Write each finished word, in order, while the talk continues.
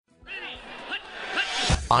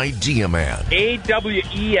Idea Man. AWESOME.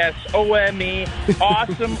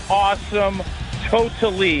 Awesome.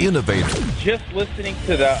 Totally. Innovator. Just listening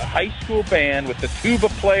to the high school band with the tuba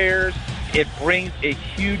players, it brings a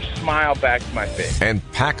huge smile back to my face. And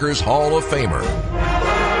Packers Hall of Famer.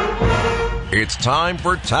 It's time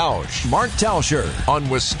for Tausch. Mark Tauscher On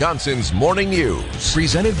Wisconsin's Morning News.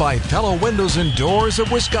 presented by Pella Windows and Doors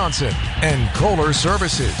of Wisconsin and Kohler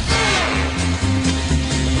Services.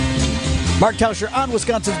 Mark Tauscher on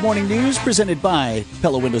Wisconsin's Morning News, presented by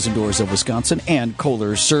Pella Windows and Doors of Wisconsin and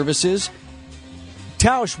Kohler Services.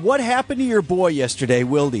 Tausch, what happened to your boy yesterday,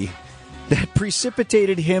 Wildy, that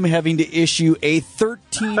precipitated him having to issue a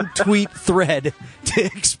 13-tweet thread to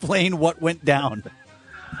explain what went down?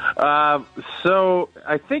 So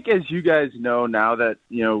I think, as you guys know now that,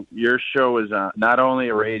 your show is not only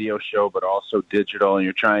a radio show, but also digital, and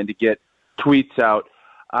you're trying to get tweets out.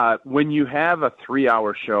 When you have a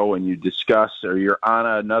 3-hour show and you discuss, or you're on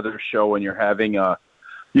another show and you're having a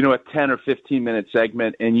 10 or 15 minute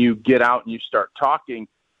segment and you get out and you start talking,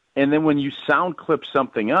 and then when you sound clip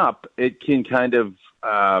something up, it can kind of,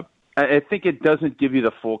 I think it doesn't give you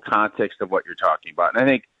the full context of what you're talking about. And I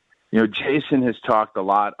think, Jason has talked a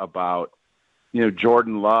lot about,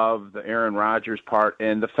 Jordan Love, the Aaron Rodgers part,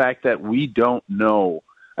 and the fact that we don't know.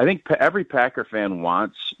 I think every Packer fan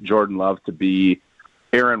wants Jordan Love to be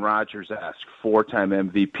Aaron Rodgers-esque, 4-time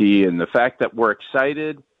MVP, and the fact that we're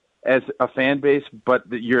excited as a fan base, but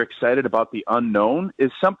that you're excited about the unknown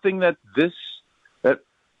is something that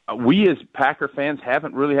we as Packer fans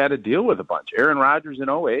haven't really had to deal with a bunch. Aaron Rodgers in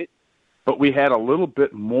 2008, but we had a little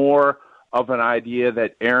bit more of an idea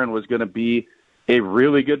that Aaron was going to be a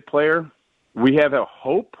really good player. We have a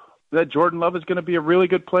hope that Jordan Love is going to be a really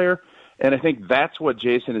good player, and I think that's what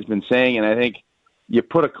Jason has been saying, and I think you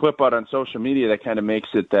put a clip out on social media that kind of makes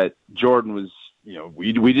it that Jordan was,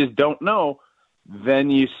 we just don't know. Then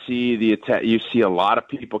you see you see a lot of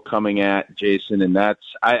people coming at Jason, and that's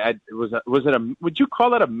would you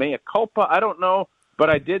call that a mea culpa? I don't know, but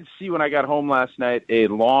I did see when I got home last night a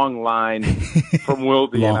long line from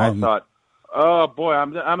Wildy, and I thought, oh boy,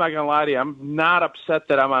 I'm not gonna lie to you, I'm not upset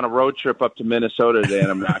that I'm on a road trip up to Minnesota today, and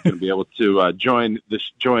I'm not going to be able to join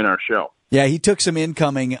our show. Yeah, he took some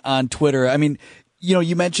incoming on Twitter. I mean,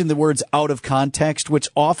 you mentioned the words out of context, which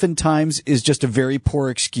oftentimes is just a very poor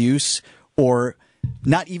excuse, or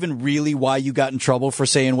not even really why you got in trouble for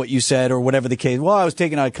saying what you said, or whatever the case. Well, I was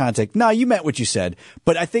taken out of context. No, you meant what you said.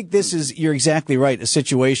 But I think you're exactly right, a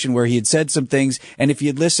situation where he had said some things, and if you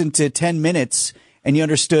had listened to 10 minutes and you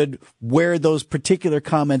understood where those particular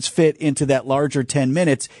comments fit into that larger 10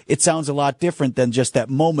 minutes, it sounds a lot different than just that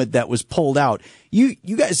moment that was pulled out. You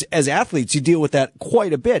guys, as athletes, you deal with that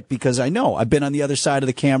quite a bit, because I know I've been on the other side of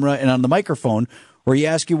the camera and on the microphone where you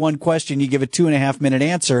ask you one question, you give a 2.5-minute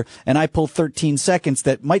answer, and I pull 13 seconds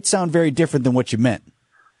that might sound very different than what you meant.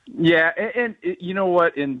 Yeah, and you know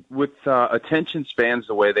what? With attention spans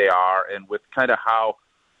the way they are, and with kind of how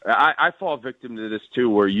I fall victim to this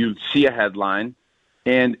too, where you see a headline,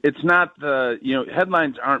 and it's not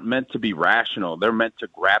headlines aren't meant to be rational. They're meant to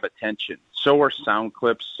grab attention. So are sound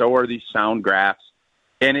clips. So are these sound graphs,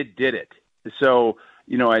 and it did it. So,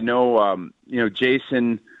 I know,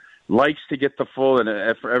 Jason likes to get the full,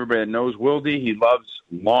 and for everybody that knows Wildy, he loves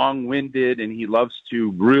long-winded, and he loves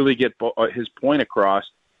to really get his point across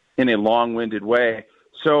in a long-winded way.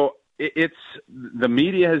 So the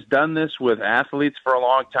media has done this with athletes for a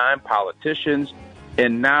long time, politicians,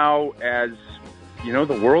 and now as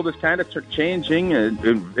the world is kind of changing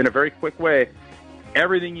in a very quick way,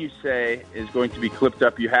 everything you say is going to be clipped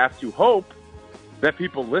up. You have to hope that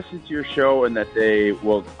people listen to your show and that they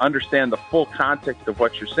will understand the full context of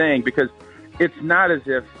what you're saying, because it's not as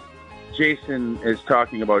if Jason is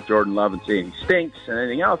talking about Jordan Love and saying he stinks and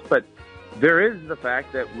anything else, but there is the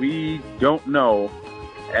fact that we don't know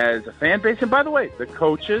as a fan base. And by the way, the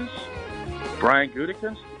coaches, Brian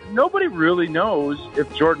Gutekunst, nobody really knows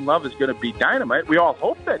if Jordan Love is going to be dynamite. We all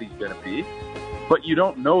hope that he's going to be, but you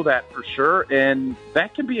don't know that for sure, and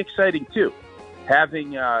that can be exciting too.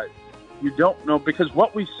 You don't know, because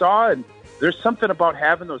what we saw, and there's something about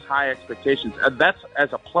having those high expectations. And that's,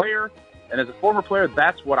 as a player and as a former player,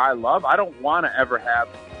 that's what I love. I don't want to ever have,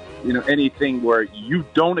 anything where you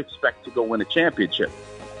don't expect to go win a championship.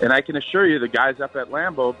 And I can assure you, the guys up at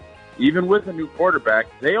Lambeau, even with a new quarterback,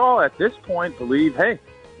 they all at this point believe, hey,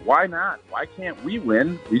 why not? Why can't we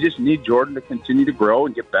win? We just need Jordan to continue to grow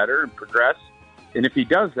and get better and progress. And if he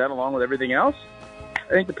does that, along with everything else,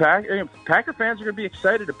 I think the Packer fans are going to be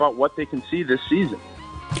excited about what they can see this season.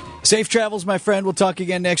 Safe travels, my friend. We'll talk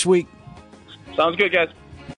again next week. Sounds good, guys.